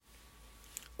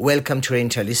Welcome to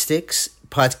Orientalistics,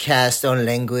 podcast on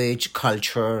language,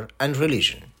 culture, and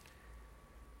religion.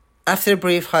 After a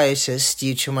brief hiatus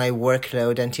due to my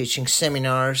workload and teaching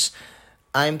seminars,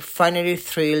 I'm finally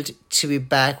thrilled to be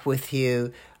back with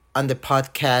you on the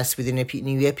podcast with a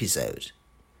new episode.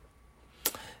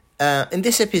 In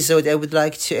this episode, I would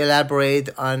like to elaborate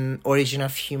on origin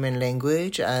of human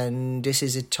language, and this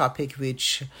is a topic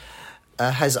which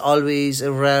has always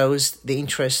aroused the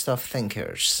interest of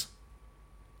thinkers.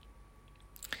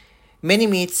 Many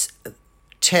myths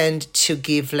tend to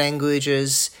give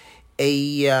languages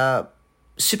a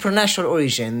supernatural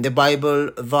origin. The Bible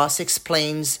thus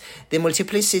explains the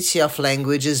multiplicity of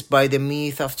languages by the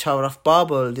myth of Tower of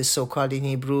Babel, the so-called in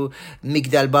Hebrew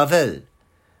Migdal Bavel,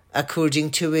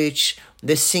 according to which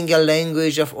the single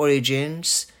language of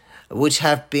origins would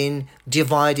have been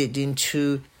divided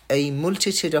into a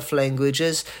multitude of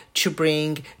languages to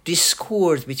bring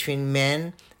discord between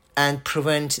men and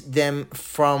prevent them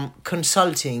from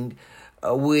consulting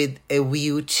with a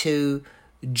view to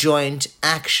joint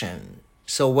action.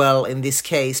 So, in this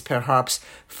case, perhaps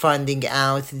finding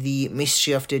out the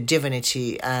mystery of the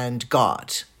divinity and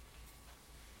God.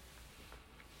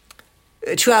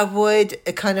 To avoid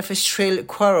a kind of shrill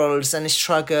quarrels and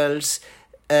struggles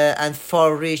and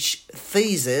far-reach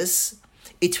theses,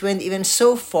 it went even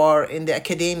so far in the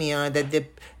academia that the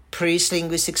Paris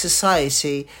Linguistic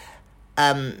Society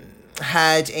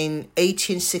had in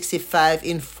 1865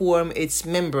 informed its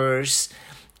members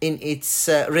in its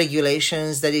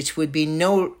regulations that it would be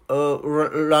no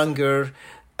longer,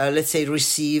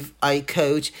 receive, I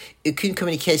quote, aucune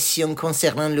communication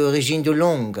concernant l'origine de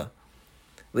langue,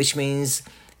 which means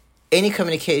any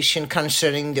communication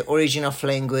concerning the origin of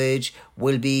language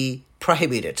will be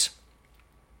prohibited.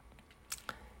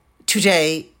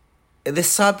 Today, the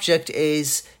subject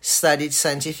is studied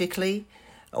scientifically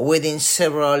within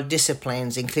several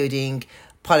disciplines, including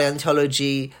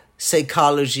paleontology,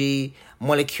 psychology,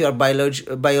 molecular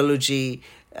biology,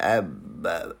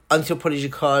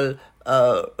 anthropological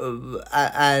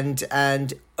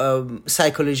and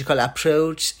psychological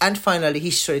approach, and finally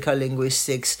historical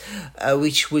linguistics,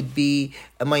 which would be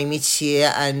my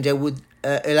métier, and I would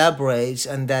elaborate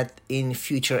on that in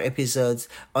future episodes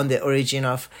on the origin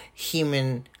of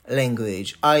human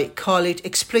language. I call it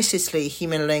explicitly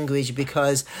human language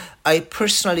because I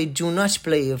personally do not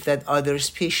believe that other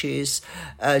species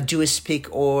do speak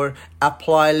or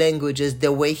apply languages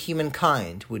the way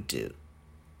humankind would do.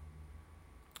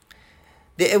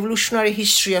 The evolutionary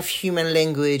history of human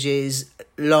language is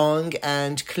long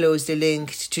and closely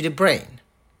linked to the brain.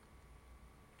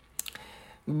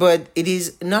 But it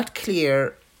is not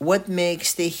clear what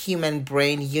makes the human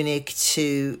brain unique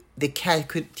to the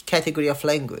category of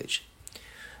language.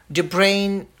 The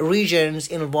brain regions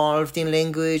involved in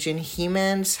language in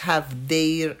humans have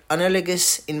their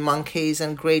analogous in monkeys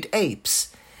and great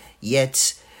apes,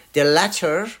 yet the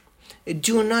latter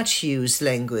do not use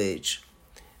language.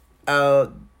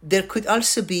 There could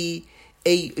also be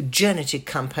a genetic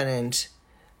component.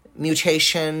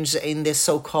 Mutations in the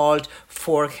so-called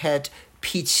forkhead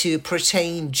P2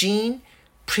 protein gene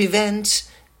prevent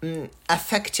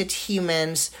affected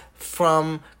humans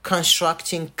from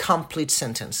constructing complete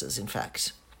sentences, in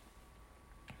fact.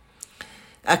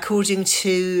 According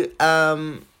to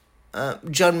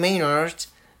John Maynard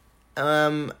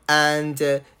and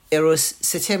Eros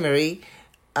Setemery,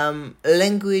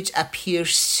 language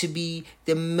appears to be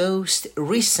the most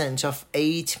recent of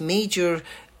 8 major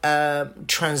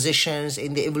transitions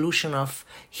in the evolution of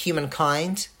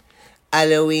humankind,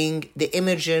 allowing the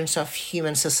emergence of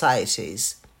human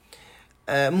societies.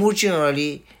 More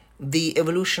generally, the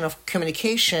evolution of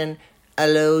communication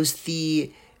allows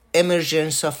the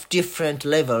emergence of different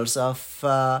levels of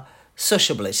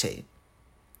sociability.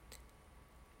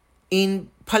 In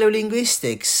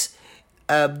paleolinguistics,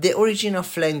 the origin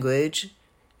of language,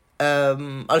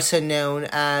 also known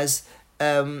as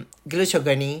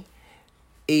glottogony,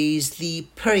 is the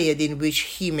period in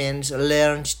which humans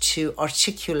learned to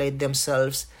articulate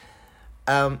themselves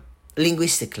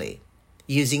linguistically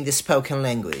using the spoken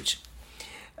language,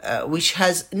 which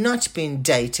has not been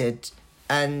dated,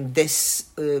 and this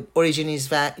origin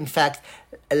is in fact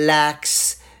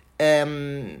lacks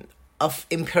of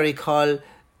empirical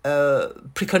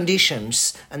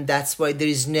preconditions, and that's why there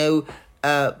is no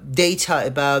data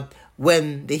about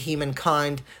when the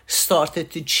humankind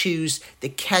started to choose the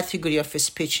category of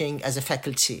speaking as a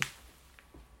faculty.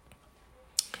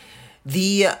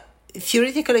 The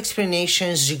theoretical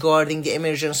explanations regarding the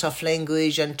emergence of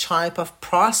language and type of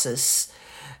process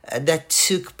that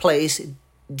took place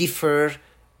differ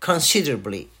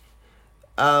considerably.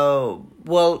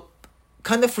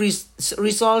 kind of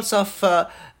results of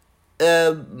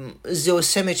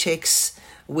zoosemiotics,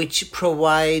 which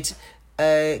provide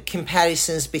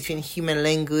comparisons between human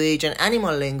language and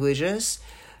animal languages,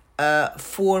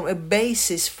 form a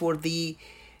basis for the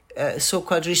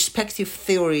so-called respective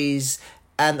theories,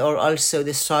 and are also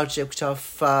the subject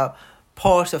of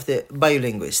part of the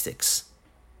biolinguistics.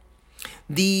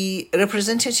 The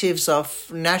representatives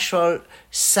of natural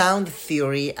sound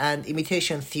theory and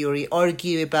imitation theory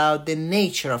argue about the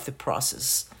nature of the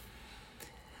process.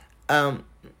 The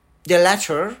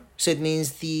latter, so it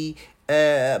means the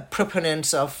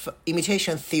proponents of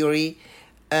imitation theory,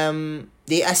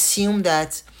 they assume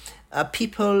that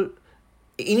people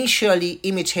initially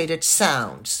imitated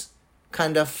sounds,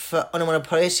 kind of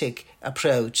onomatopoetic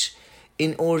approach,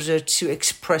 in order to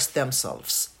express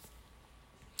themselves.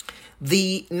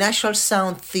 The natural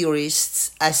sound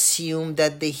theorists assume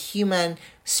that the human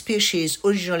species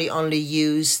originally only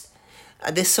used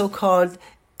the so-called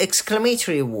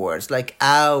exclamatory words like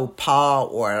ow, paw,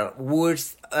 or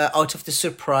words out of the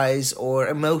surprise or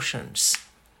emotions.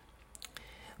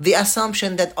 The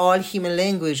assumption that all human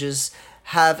languages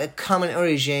have a common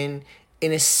origin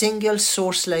in a single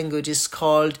source language is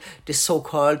called the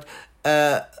so-called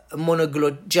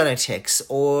monoglot genetics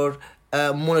or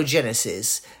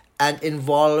monogenesis, and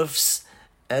involves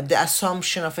the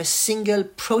assumption of a single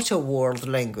proto-world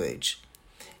language,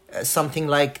 something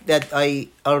like that I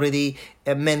already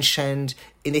mentioned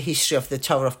in the history of the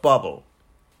Tower of Babel.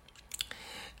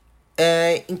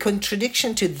 In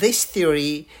contradiction to this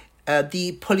theory,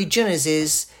 the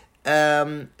polygenesis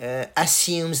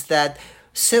assumes that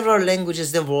several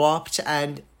languages developed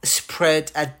and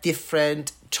spread at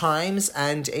different times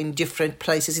and in different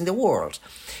places in the world.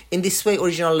 In this way,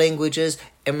 original languages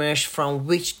emerged from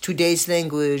which today's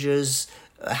languages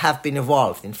have been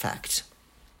evolved, in fact.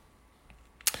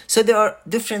 So there are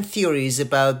different theories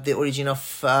about the origin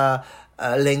of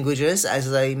languages,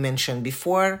 as I mentioned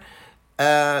before.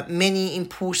 Many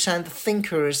important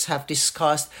thinkers have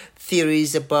discussed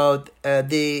theories about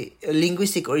the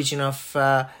linguistic origin of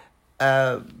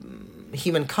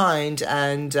humankind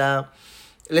and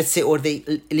let's say, or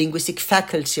the linguistic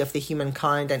faculty of the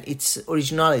humankind and its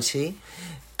originality.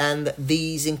 And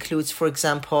these includes, for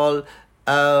example,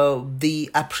 the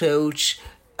approach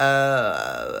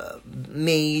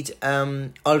made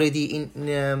already in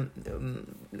the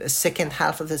second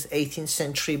half of the 18th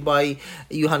century by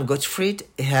Johann Gottfried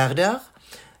Herder,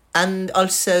 and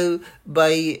also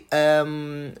by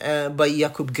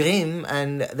Jakob Grimm,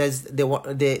 and there's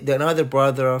the another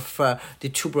brother of the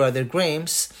two brother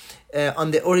Grimms,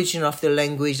 on the origin of the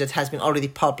language that has been already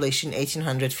published in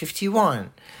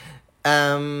 1851.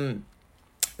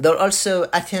 There are also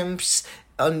attempts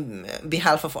on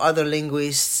behalf of other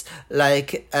linguists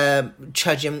like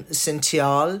Chagem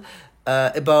Sential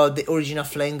about the origin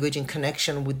of language in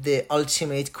connection with the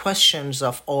ultimate questions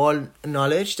of all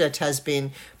knowledge that has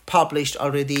been published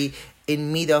already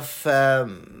in mid of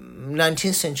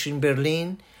 19th century in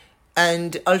Berlin.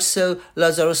 And also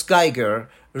Lazarus Geiger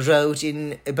wrote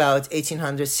in about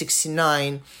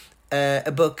 1869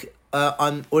 a book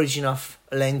on origin of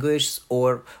language,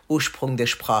 or Ursprung der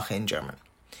Sprache in German.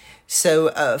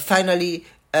 So finally,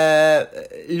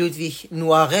 Ludwig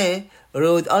Noiret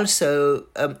wrote also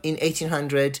in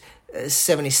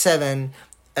 1877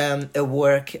 a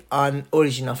work on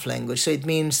origin of language. So it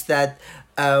means that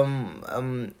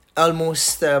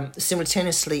almost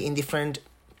simultaneously in different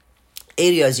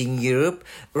areas in Europe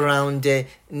around the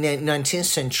 19th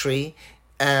century,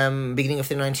 beginning of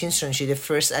the 19th century, the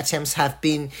first attempts have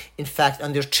been, in fact,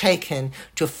 undertaken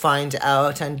to find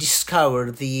out and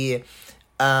discover the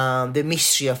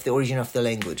mystery of the origin of the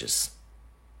languages.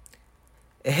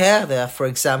 Herder, for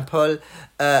example,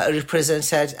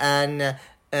 represented an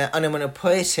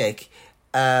onomatopoetic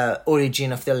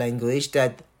origin of the language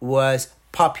that was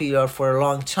popular for a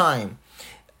long time,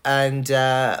 and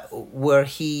where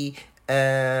he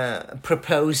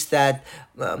proposed that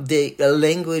the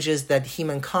languages that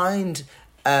humankind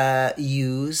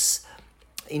use,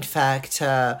 in fact,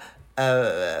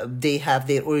 they have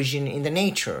their origin in the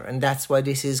nature, and that's why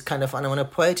this is kind of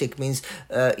onomatopoetic, means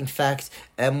in fact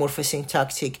a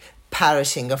morphosyntactic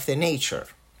parroting of the nature.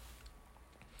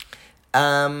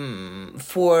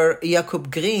 For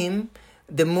Jakob Grimm,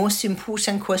 the most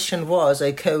important question was,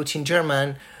 I quote in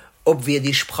German, ob wir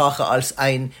die Sprache als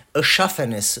ein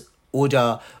erschaffenes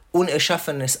oder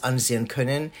unerschaffenes ansehen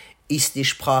können. Ist die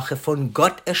Sprache von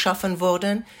Gott erschaffen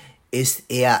worden? Ist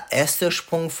ihr erster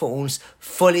Sprung für uns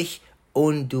völlig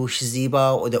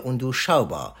undurchsehbar oder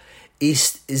undurchschaubar?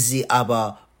 Ist sie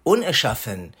aber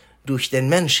unerschaffen durch den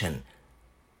Menschen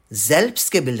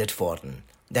selbst gebildet worden?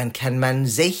 dann kann man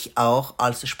sich auch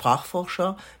als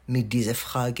Sprachforscher mit dieser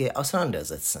Frage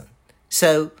auseinandersetzen.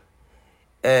 So,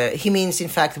 he means, in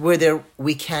fact, whether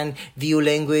we can view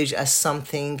language as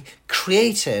something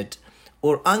created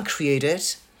or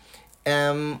uncreated.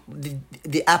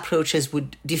 The approaches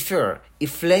would differ.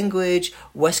 If language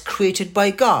was created by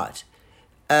God,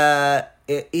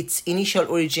 its initial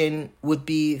origin would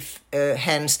be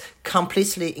hence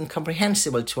completely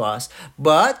incomprehensible to us.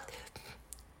 But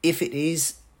if it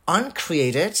is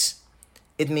uncreated,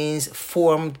 it means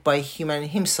formed by human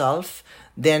himself,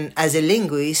 then as a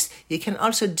linguist, you can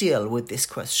also deal with this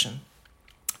question.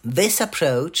 This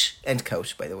approach, end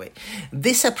quote, by the way,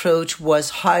 this approach was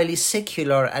highly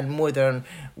secular and modern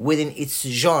within its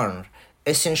genre,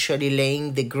 essentially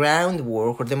laying the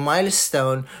groundwork or the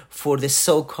milestone for the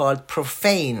so-called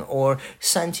profane or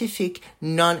scientific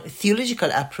non-theological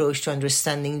approach to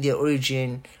understanding the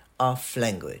origin of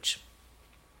language.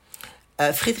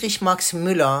 Friedrich Max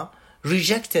Müller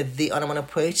rejected the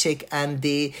onomatopoetic and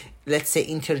the, let's say,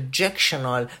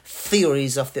 interjectional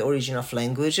theories of the origin of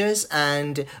languages,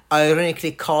 and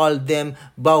ironically called them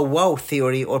bow wow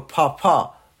theory or papa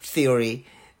theory.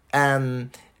 And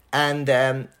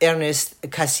Ernest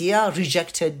Cassirer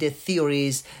rejected the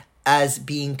theories as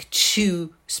being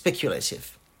too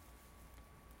speculative.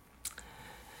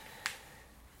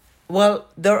 Well,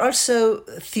 there are also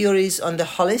theories on the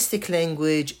holistic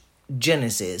language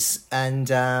genesis, and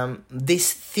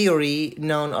this theory,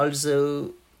 known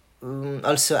also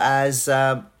as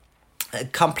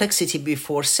complexity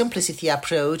before simplicity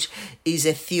approach, is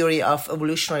a theory of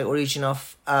evolutionary origin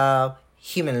of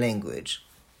human language.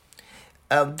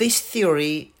 This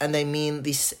theory, and I mean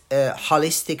this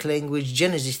holistic language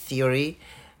genesis theory,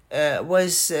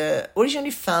 was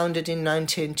originally founded in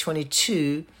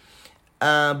 1922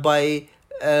 by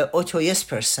Otto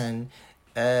Jespersen,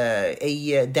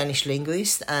 a Danish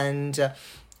linguist, and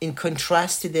in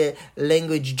contrast to the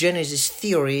language genesis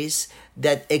theories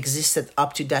that existed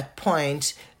up to that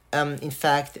point, in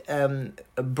fact,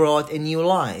 brought a new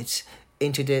light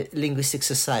into the linguistic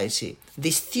society.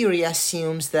 This theory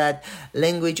assumes that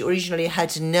language originally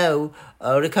had no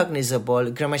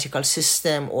recognizable grammatical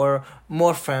system or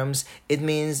morphemes. It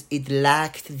means it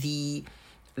lacked the,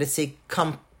 let's say,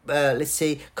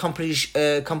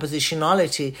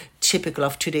 compositionality typical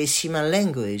of today's human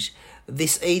language.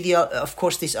 This idea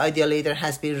later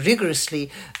has been rigorously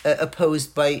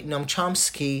opposed by Noam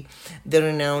Chomsky, the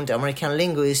renowned American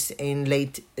linguist in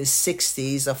late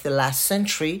 60s of the last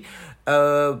century,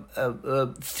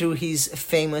 through his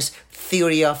famous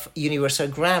theory of universal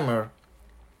grammar.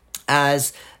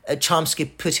 As Chomsky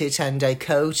put it, and I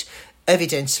quote,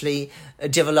 evidently,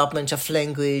 development of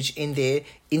language in the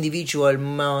individual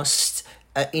must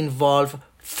involve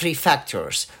three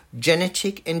factors: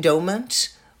 genetic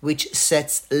endowment, which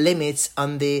sets limits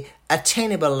on the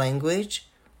attainable language,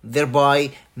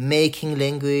 thereby making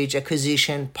language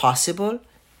acquisition possible;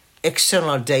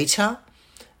 external data,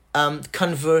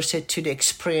 converted to the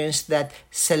experience that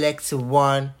selects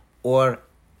one or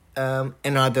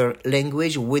another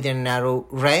language within a narrow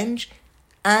range;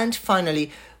 and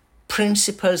finally,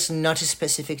 principles not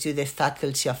specific to the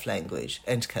faculty of language,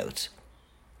 end quote.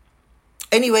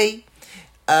 Anyway,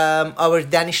 our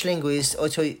Danish linguist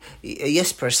Otto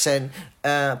Jespersen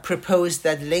proposed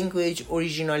that language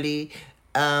originally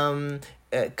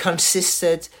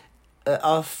consisted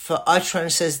of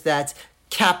utterances that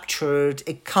captured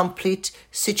a complete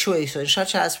situation,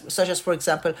 such as for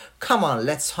example, come on,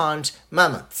 let's hunt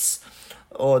mammoths.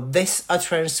 Or this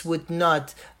utterance would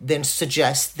not then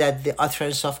suggest that the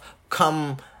utterance of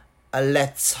come,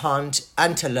 let's hunt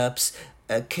antelopes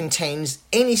contains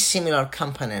any similar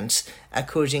components.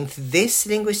 According to this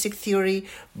linguistic theory,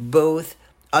 both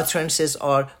utterances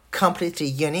are completely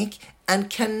unique and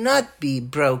cannot be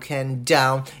broken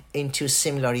down into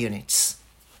similar units.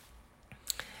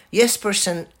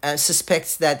 Jespersen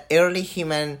suspects that early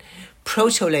human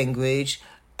proto-language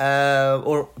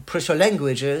or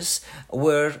proto-languages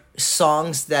were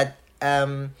songs that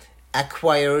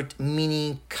acquired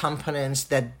meaning components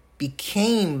that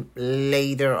became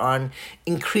later on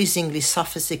increasingly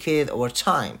sophisticated over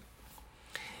time.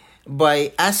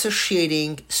 By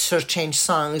associating certain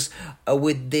songs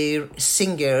with their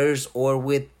singers or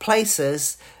with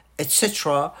places,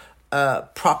 etc.,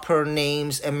 proper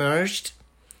names emerged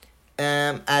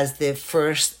as the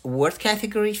first word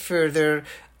category, further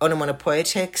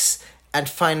onomatopoetics, and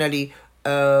finally,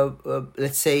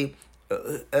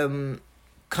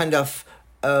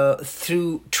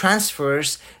 through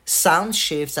transfers, sound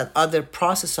shifts, and other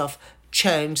process of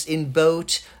change in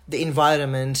both the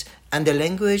environment and the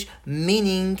language,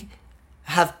 meaning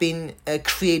have been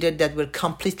created that were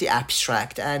completely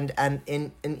abstract and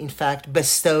in fact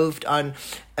bestowed on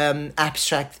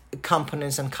abstract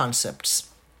components and concepts.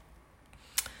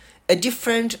 A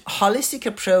different holistic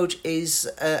approach is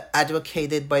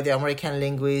advocated by the American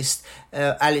linguist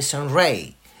Alison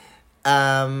Ray.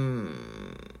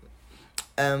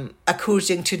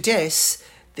 According to this,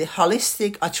 the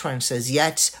holistic utterances,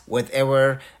 yet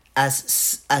whatever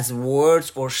as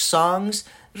words or songs,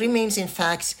 remains in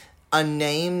fact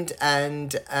unnamed,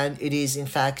 and it is in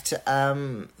fact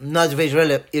not very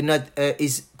relevant.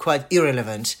 Is quite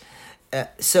irrelevant.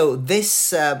 So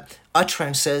these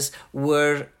utterances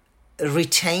were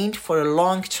retained for a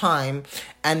long time,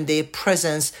 and their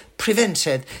presence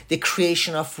prevented the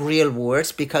creation of real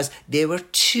words because they were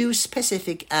too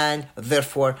specific and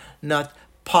therefore not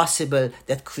possible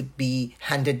that could be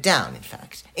handed down, in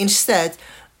fact. Instead,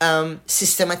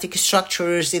 systematic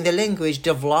structures in the language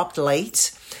developed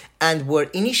late and were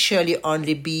initially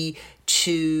only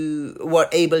were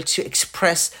able to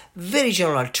express very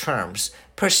general terms,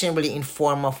 presumably in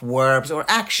form of verbs or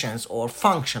actions or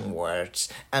function words,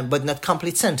 but not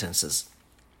complete sentences.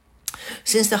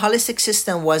 Since the holistic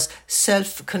system was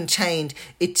self-contained,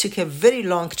 it took a very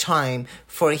long time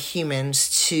for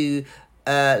humans to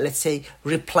let's say,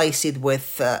 replace it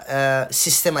with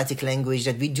systematic language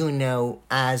that we do know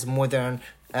as modern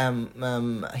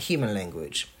human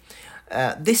language.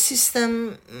 This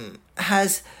system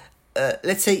has,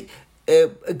 let's say,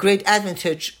 a great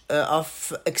advantage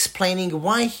of explaining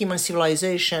why human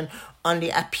civilization only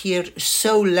appeared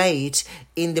so late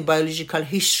in the biological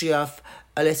history of,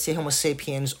 let's say, Homo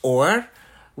sapiens, or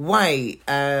why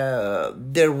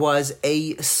there was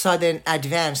a sudden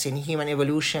advance in human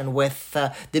evolution with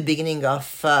the beginning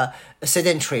of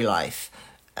sedentary life.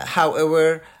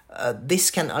 However,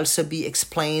 this can also be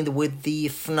explained with the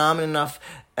phenomenon of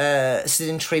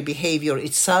sedentary behavior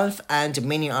itself and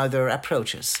many other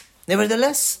approaches.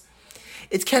 Nevertheless,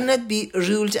 it cannot be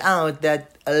ruled out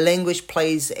that language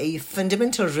plays a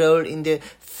fundamental role in the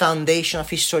foundation of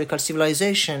historical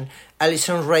civilization.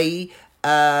 Alison Ray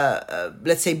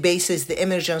let's say, bases the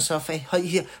emergence of a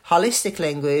holistic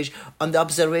language on the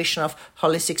observation of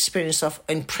holistic experience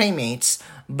in primates.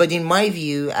 But in my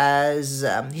view, as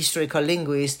historical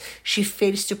linguist, she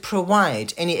fails to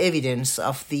provide any evidence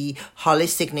of the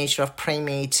holistic nature of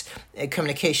primate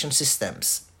communication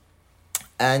systems.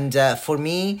 And for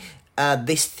me,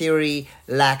 this theory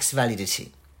lacks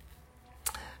validity.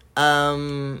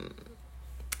 And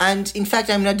in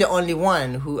fact, I'm not the only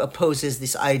one who opposes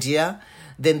this idea.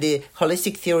 Then the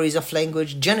holistic theories of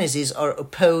language genesis are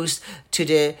opposed to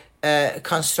the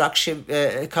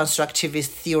constructivist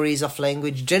theories of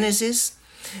language genesis,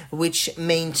 which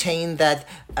maintain that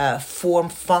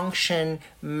form-function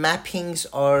mappings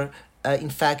are in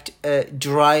fact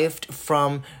derived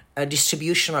from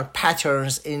distributional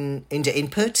patterns in the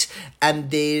input and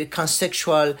their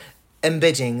contextual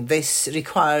embedding. This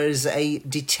requires a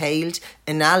detailed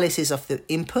analysis of the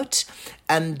input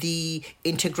and the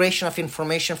integration of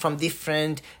information from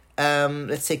different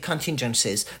let's say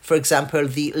contingencies. For example,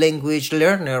 the language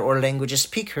learner or language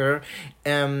speaker,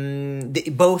 they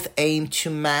both aim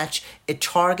to match a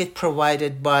target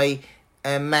provided by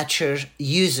matcher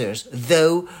users,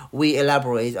 though we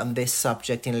elaborate on this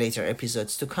subject in later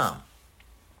episodes to come.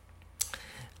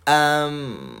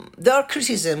 There are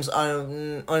criticisms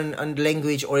on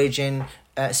language origin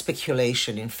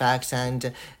speculation, in fact,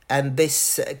 and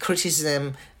this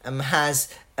criticism has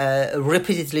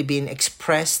repeatedly been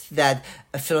expressed that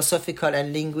philosophical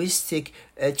and linguistic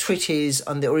treatises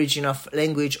on the origin of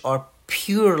language are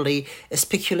purely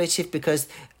speculative because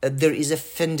there is a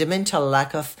fundamental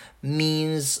lack of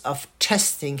means of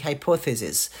testing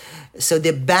hypotheses. So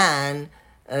the ban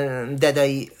that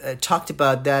I talked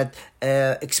about, that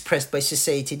expressed by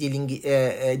Société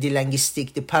de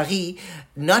Linguistique de Paris,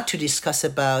 not to discuss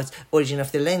about origin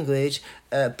of the language,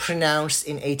 pronounced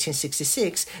in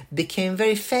 1866, became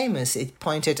very famous. It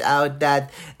pointed out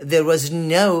that there was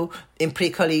no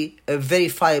empirically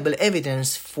verifiable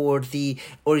evidence for the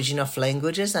origin of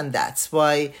languages, and that's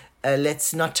why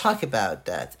let's not talk about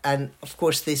that. And of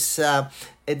course, this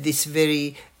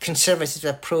very conservative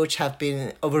approach have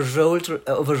been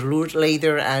overruled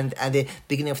later, and at the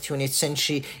beginning of 20th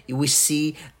century, we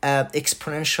see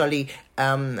exponentially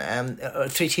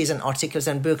treatises and articles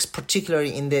and books,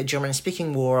 particularly in the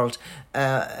German-speaking world,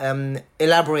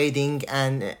 elaborating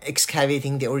and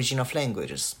excavating the origin of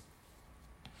languages.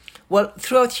 Well,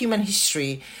 throughout human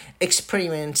history,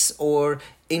 experiments or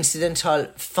incidental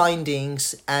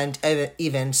findings and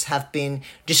events have been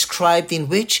described in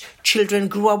which children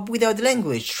grew up without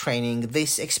language training.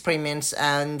 These experiments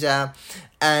and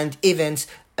events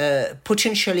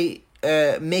potentially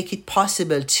make it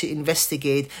possible to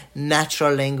investigate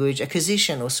natural language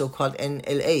acquisition, or so-called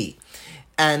NLA,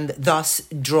 and thus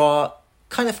draw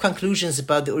kind of conclusions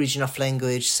about the origin of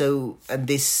language. So, and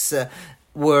this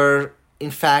were in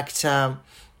fact some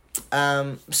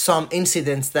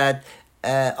incidents that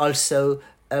also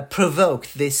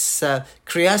provoked this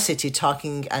curiosity,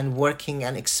 talking and working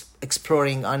and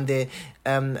exploring on the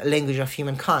language of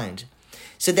humankind.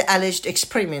 So the alleged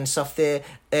experiments of the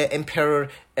Emperor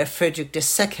Frederick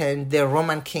II, the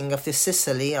Roman king of the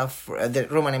Sicily of the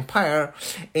Roman Empire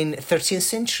in 13th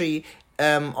century,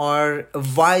 are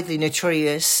widely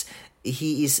notorious.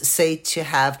 He is said to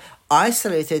have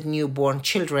isolated newborn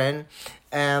children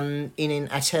in an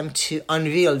attempt to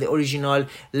unveil the original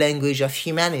language of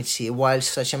humanity. While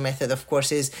such a method, of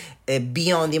course, is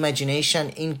beyond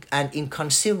imagination and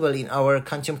inconceivable in our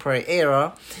contemporary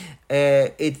era,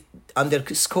 it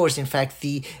underscores, in fact,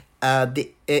 the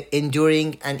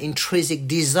enduring and intrinsic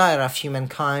desire of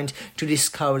humankind to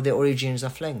discover the origins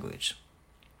of language.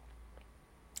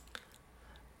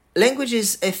 Language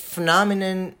is a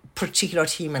phenomenon particular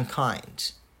to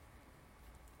humankind.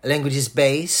 Language is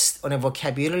based on a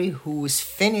vocabulary whose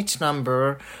finite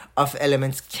number of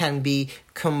elements can be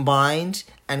combined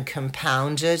and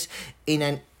compounded in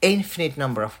an infinite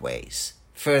number of ways.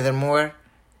 Furthermore,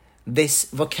 this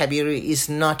vocabulary is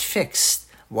not fixed.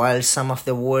 While some of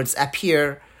the words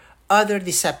appear, others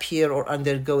disappear or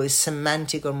undergo a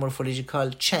semantic or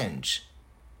morphological change.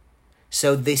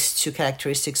 So these two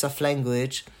characteristics of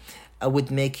language would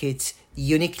make it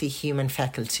uniquely human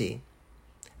faculty.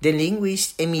 The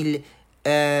linguist Émile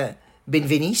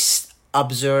Benveniste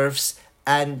observes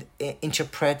and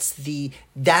interprets the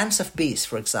dance of bees,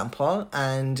 for example,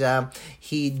 and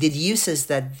he deduces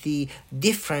that the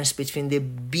difference between the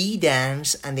bee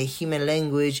dance and the human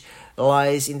language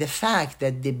lies in the fact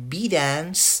that the bee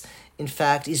dance, in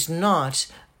fact, is not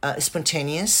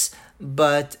spontaneous,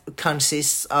 but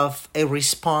consists of a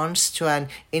response to an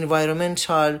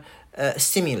environmental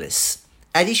stimulus.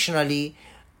 Additionally,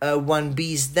 one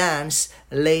bee's dance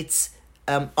leads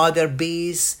other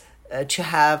bees to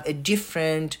have a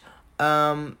different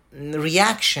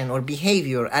reaction or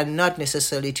behavior, and not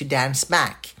necessarily to dance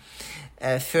back.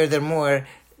 Furthermore,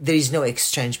 there is no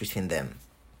exchange between them.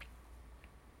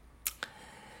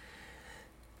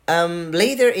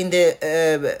 Later in the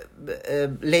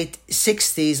late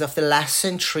 60s of the last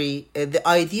century, the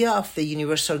idea of the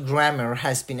universal grammar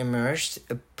has been emerged,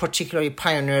 particularly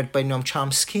pioneered by Noam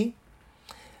Chomsky.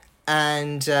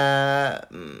 And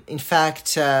in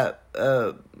fact,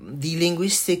 the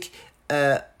linguistic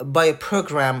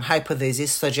bioprogram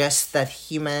hypothesis suggests that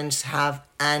humans have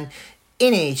an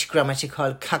innate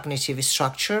grammatical cognitive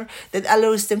structure that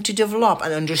allows them to develop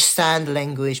and understand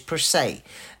language per se.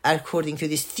 According to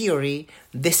this theory,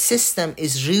 this system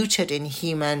is rooted in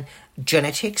human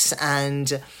genetics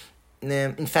and,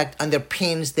 in fact,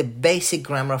 underpins the basic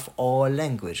grammar of all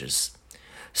languages.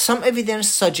 Some evidence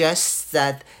suggests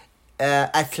that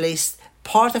at least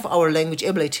part of our language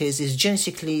abilities is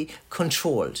genetically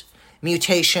controlled.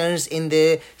 Mutations in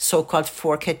the so-called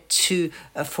forked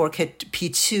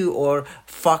P2 or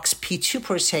FOXP2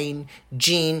 protein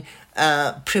gene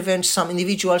prevent some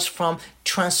individuals from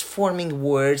transforming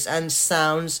words and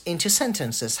sounds into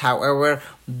sentences. However,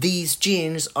 these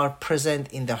genes are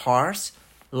present in the heart,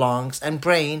 lungs, and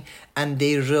brain, and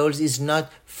their roles is not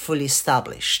fully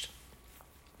established.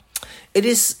 It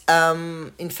is,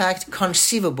 in fact,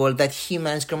 conceivable that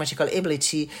humans' grammatical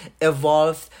ability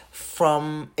evolved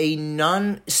from a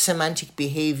non-semantic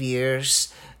behaviors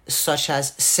such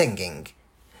as singing.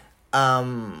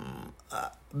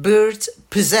 Birds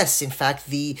possess, in fact,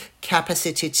 the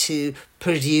capacity to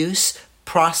produce,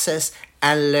 process,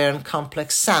 and learn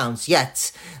complex sounds.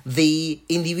 Yet, the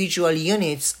individual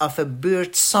units of a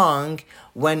bird song,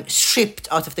 when stripped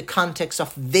out of the context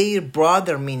of their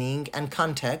broader meaning and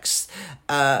context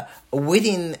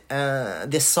within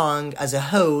the song as a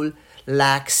whole,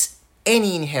 lacks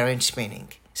any inherent meaning.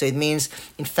 So it means,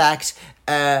 in fact,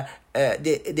 the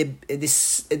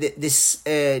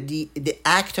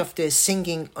act of the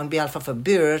singing on behalf of a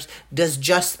bird does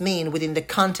just mean within the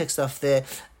context of the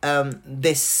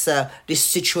this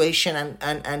situation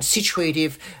and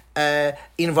situative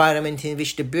environment in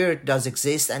which the bird does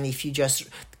exist, and if you just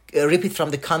rip it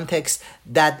from the context,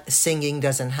 that singing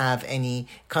doesn't have any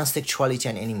contextuality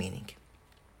and any meaning.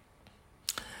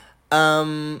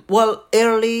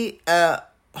 Early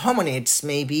hominids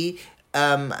maybe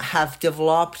have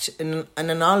developed an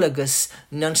analogous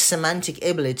non-semantic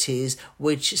abilities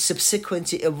which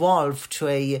subsequently evolved to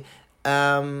a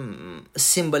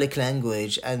symbolic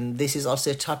language. And this is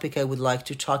also a topic I would like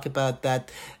to talk about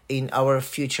that in our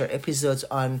future episodes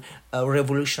on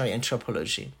revolutionary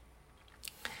anthropology.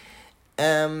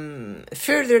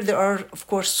 Further, there are, of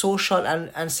course, social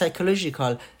and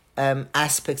psychological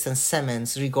aspects and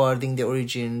segments regarding the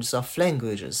origins of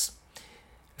languages.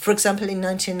 For example, in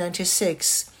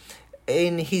 1996,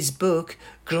 in his book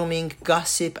Grooming,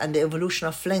 Gossip, and the Evolution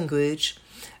of Language,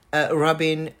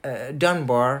 Robin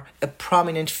Dunbar, a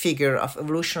prominent figure of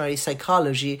evolutionary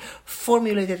psychology,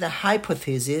 formulated a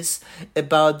hypothesis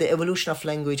about the evolution of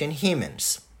language in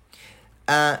humans,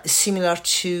 similar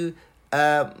to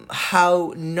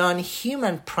how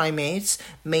non-human primates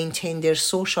maintain their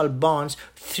social bonds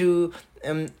through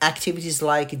activities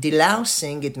like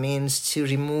delousing. It means to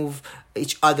remove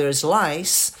each other's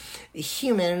lice.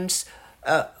 Humans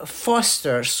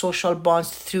foster social bonds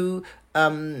through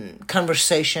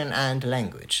conversation and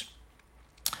language.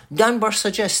 Dunbar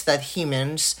suggests that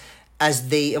humans, as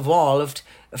they evolved,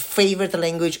 favored the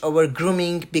language over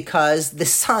grooming because the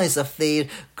size of their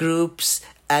groups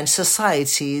and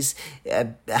societies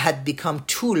had become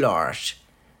too large.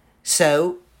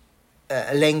 So,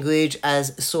 language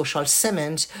as social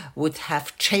cement would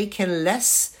have taken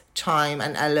less time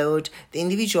and allowed the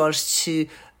individuals to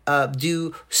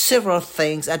do several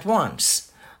things at once.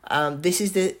 This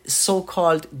is the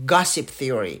so-called gossip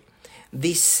theory.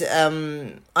 This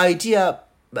idea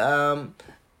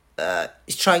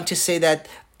is trying to say that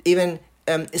even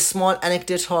small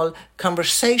anecdotal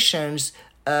conversations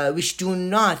which do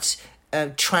not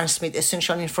transmit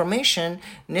essential information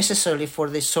necessarily for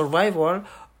the survival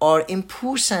are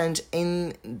important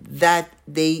in that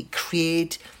they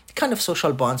create kind of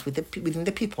social bonds within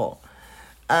the people.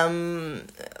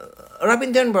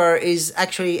 Robin Dunbar is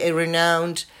actually a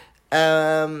renowned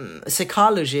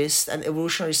psychologist and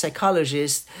evolutionary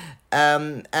psychologist,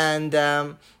 and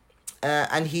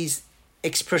his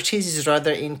expertise is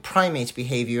rather in primate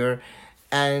behavior,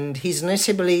 and he's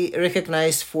notably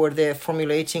recognized for the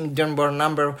formulating Dunbar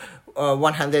number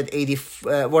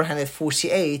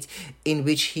 148, in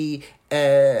which he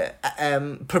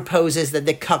proposes that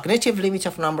the cognitive limit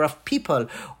of number of people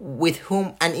with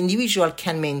whom an individual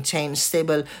can maintain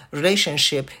stable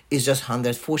relationship is just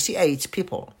 148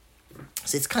 people.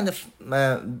 So it's kind of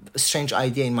a strange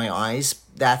idea in my eyes.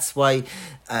 That's why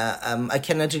I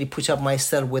cannot really put up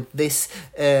myself with this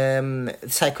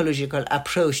psychological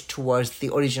approach towards the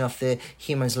origin of the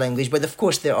human's language. But of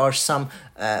course, there are some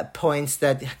points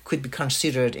that could be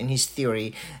considered in his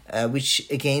theory, which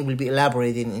again will be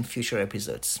elaborated in future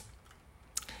episodes.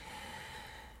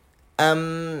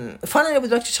 Finally, I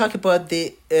would like to talk about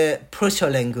the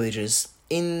proto-languages.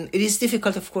 It is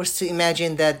difficult, of course, to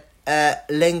imagine that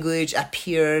language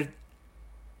appeared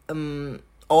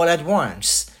all at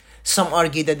once. Some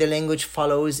argue that the language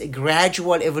follows a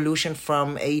gradual evolution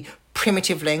from a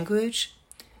primitive language,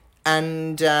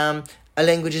 and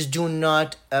languages do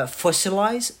not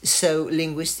fossilize, so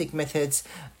linguistic methods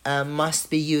must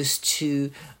be used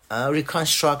to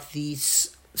reconstruct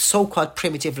these so-called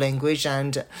primitive language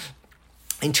and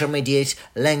intermediate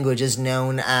languages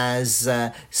known as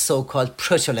so-called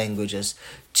proto-languages.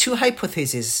 Two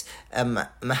hypotheses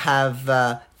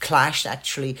have clashed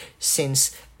actually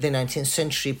since the 19th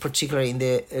century, particularly in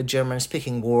the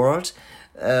German-speaking world.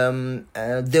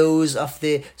 Those of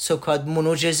the so-called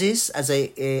monogenesis,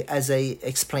 as I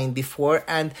explained before,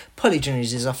 and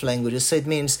polygenesis of languages. So it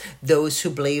means those who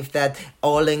believe that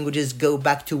all languages go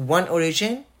back to one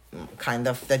origin, kind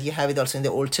of that you have it also in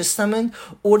the Old Testament,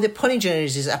 or the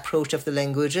polygenesis approach of the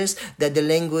languages, that the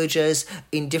languages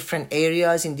in different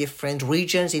areas, in different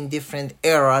regions, in different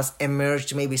eras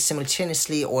emerged maybe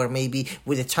simultaneously or maybe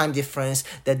with a time difference,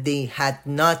 that they had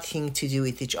nothing to do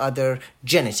with each other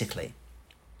genetically.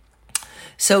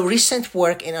 So recent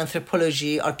work in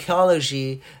anthropology,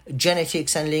 archaeology,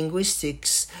 genetics, and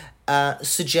linguistics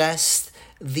suggests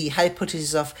the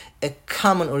hypothesis of a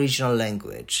common original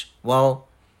language. Well,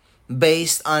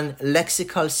 based on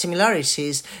lexical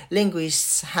similarities,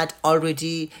 linguists had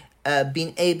already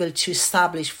been able to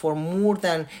establish for more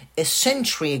than a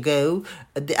century ago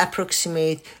the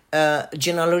approximate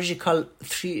genealogical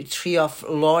tree of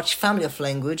large family of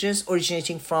languages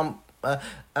originating from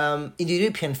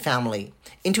Indo-European family.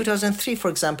 In 2003, for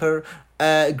example,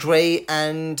 Gray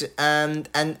and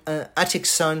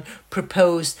Atkinson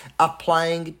proposed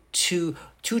applying to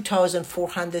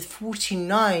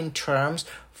 2,449 terms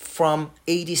from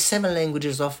 87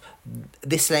 languages of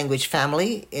this language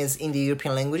family is in the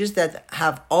European languages that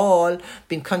have all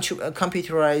been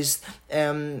computerized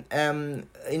in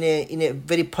a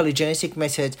very polygenetic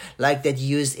method like that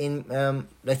used in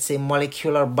let's say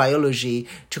molecular biology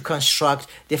to construct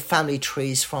the family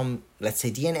trees from, let's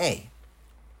say, DNA.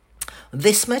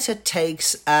 This method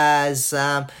takes as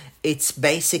its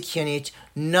basic unit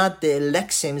not the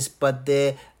lexemes but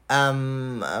the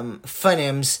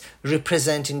phonemes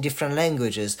represent in different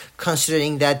languages,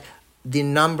 considering that the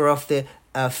number of the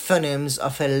phonemes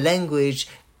of a language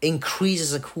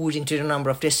increases according to the number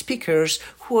of the speakers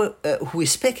who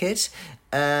speak it,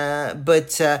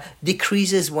 but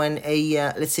decreases when a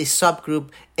let's say subgroup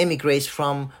emigrates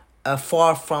from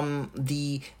far from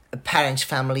the parent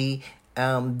family.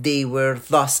 They were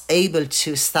thus able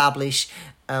to establish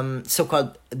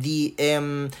so-called the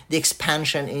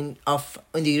expansion in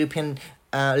the European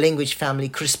language family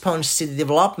corresponds to the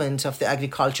development of the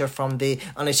agriculture from the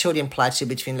Anatolian plateau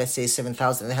between, let's say,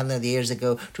 7,100 years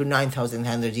ago to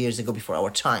 9,100 years ago before our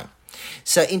time.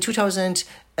 So in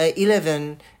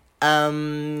 2011,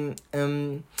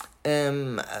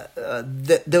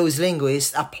 those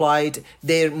linguists applied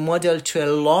their model to a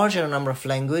larger number of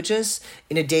languages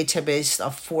in a database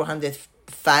of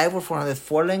 405 or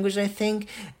 404 languages, I think.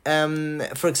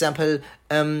 For example,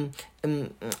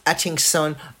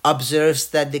 Atkinson observes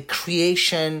that the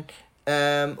creation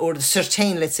or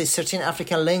certain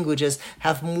African languages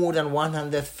have more than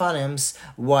 100 phonemes,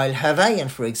 while Hawaiian,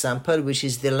 for example, which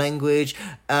is the language,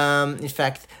 in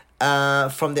fact,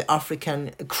 from the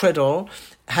African cradle,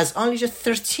 has only just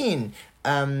 13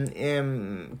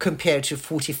 compared to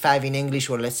 45 in English,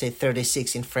 or let's say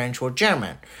 36 in French or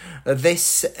German.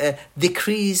 This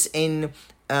decrease in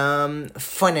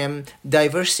phoneme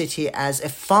diversity as a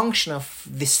function of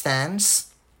the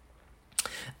stance,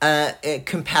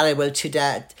 comparable to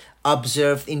that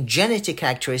observed in genetic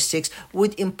characteristics,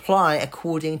 would imply,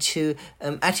 according to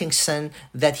Atkinson,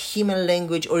 that human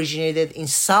language originated in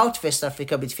Southwest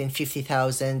Africa between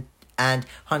 50,000 and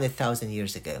 100,000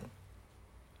 years ago.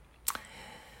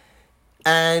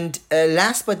 And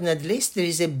last but not least, there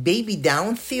is a baby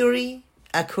down theory.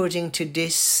 According to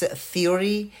this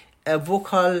theory,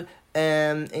 vocal,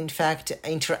 in fact,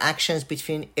 interactions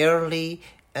between early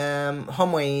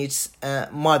hominids,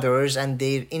 mothers and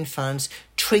their infants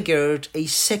triggered a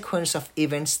sequence of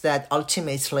events that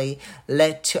ultimately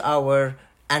led to our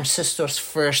ancestors'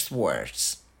 first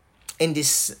words. In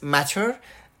this matter,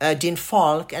 Dean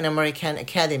Falk, an American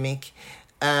academic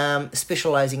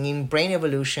specializing in brain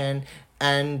evolution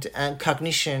and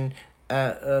cognition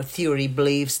theory,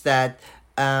 believes that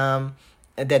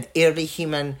that early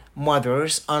human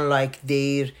mothers, unlike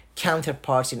their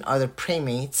counterparts in other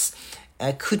primates,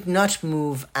 could not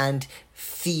move and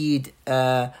feed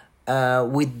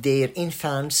with their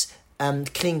infants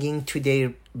clinging to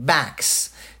their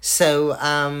backs. So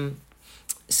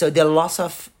the loss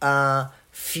of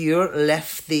fear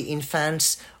left the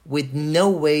infants with no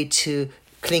way to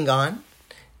cling on.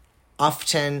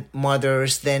 Often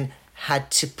mothers then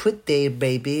had to put their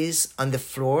babies on the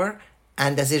floor,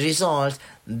 and as a result,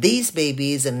 these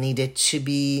babies needed to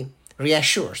be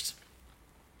reassured.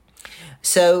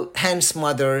 So hence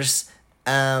mothers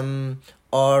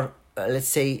are, let's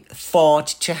say, thought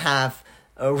to have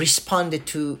responded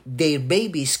to their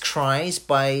babies' cries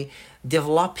by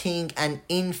developing an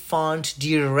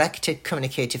infant-directed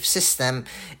communicative system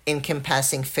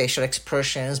encompassing facial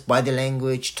expressions, body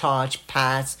language, touch,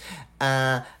 pats,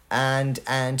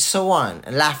 and so on,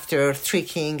 laughter,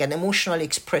 tricking, and emotionally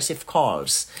expressive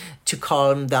calls to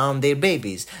calm down their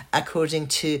babies. According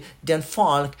to Dan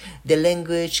Falk, the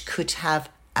language could have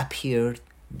appeared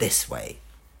this way.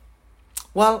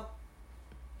 Well,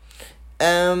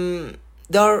 there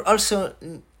are also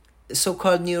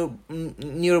so-called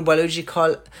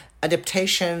neurobiological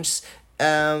adaptations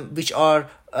which are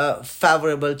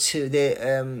favorable to the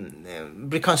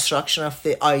reconstruction of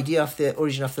the idea of the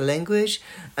origin of the language,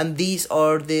 and these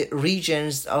are the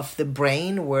regions of the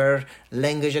brain where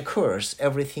language occurs,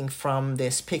 everything from the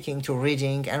speaking to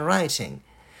reading and writing.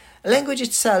 Language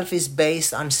itself is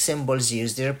based on symbols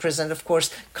used. They represent, of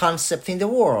course, concepts in the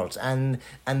world, and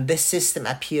this system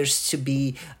appears to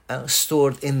be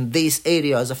stored in these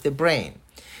areas of the brain.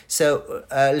 So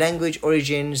language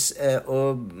origins,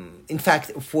 in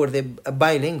fact, for the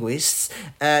biolinguists,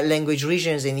 language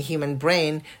regions in human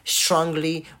brain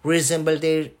strongly resemble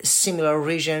their similar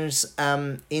regions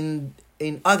in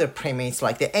other primates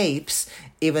like the apes,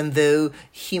 even though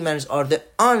humans are the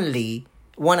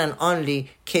one and only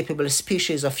capable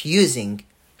species of using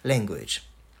language.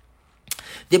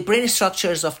 The brain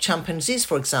structures of chimpanzees,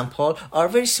 for example, are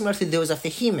very similar to those of the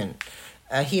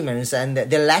humans, and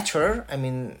the latter,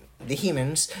 the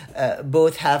humans,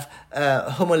 both have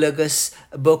homologous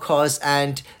Broca's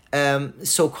and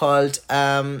so-called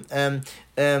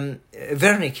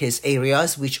Wernicke's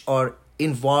areas, which are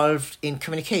involved in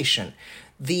communication.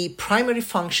 The primary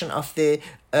function of the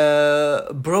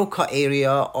Broca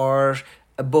area are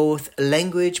both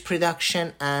language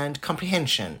production and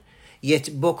comprehension.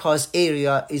 Yet Broca's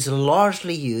area is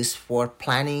largely used for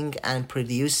planning and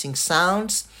producing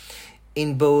sounds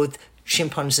in both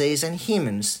chimpanzees and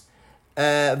humans.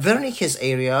 Wernicke's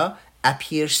area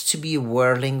appears to be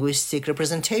where linguistic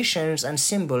representations and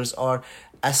symbols are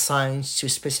assigned to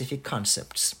specific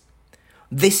concepts.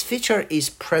 This feature is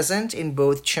present in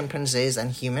both chimpanzees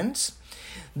and humans.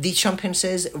 The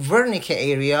chimpanzee's Wernicke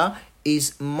area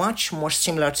is much more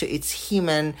similar to its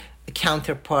human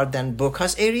counterpart than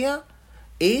Broca's area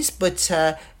is, but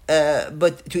to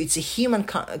its human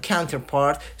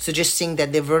counterpart, suggesting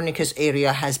that the Wernicke's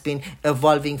area has been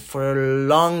evolving for a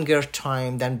longer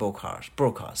time than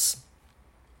Broca's.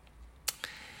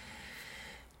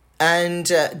 And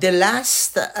the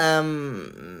last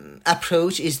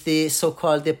approach is the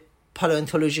so-called the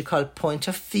paleontological point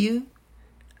of view.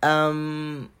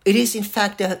 It is in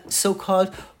fact the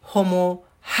so-called Homo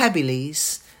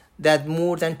habilis that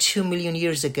more than 2 million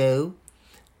years ago,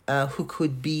 who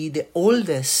could be the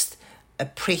oldest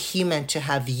pre-human to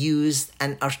have used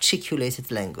an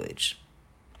articulated language.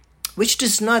 Which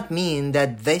does not mean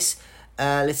that this,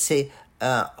 hominid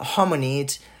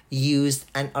used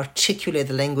an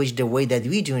articulated language the way that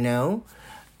we do now,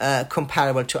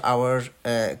 comparable to our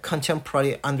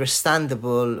contemporary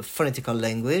understandable phonetical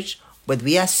language, but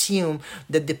we assume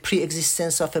that the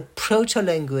pre-existence of a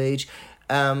proto-language,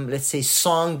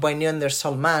 sung by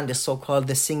Neanderthal man, the so-called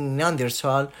the singing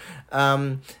Neanderthal,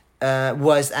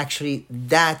 was actually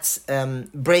that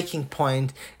breaking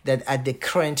point that at the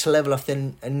current level of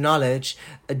the knowledge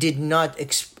did not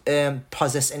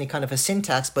possess any kind of a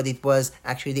syntax, but it was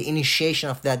actually the initiation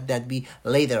of that we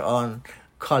later on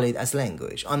call it as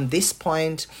language. On this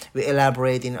point, we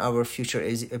elaborate in our future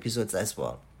episodes as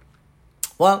well.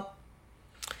 Well,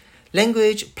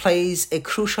 language plays a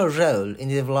crucial role in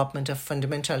the development of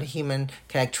fundamental human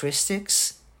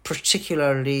characteristics,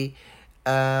 particularly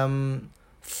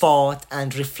thought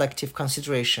and reflective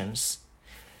considerations.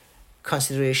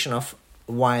 Consideration of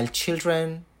wild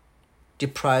children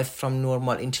deprived from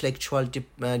normal intellectual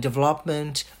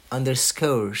development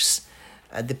underscores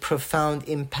the profound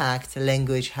impact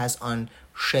language has on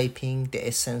shaping the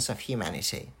essence of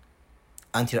humanity.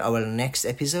 Until our next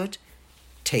episode,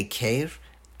 take care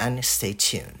and stay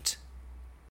tuned.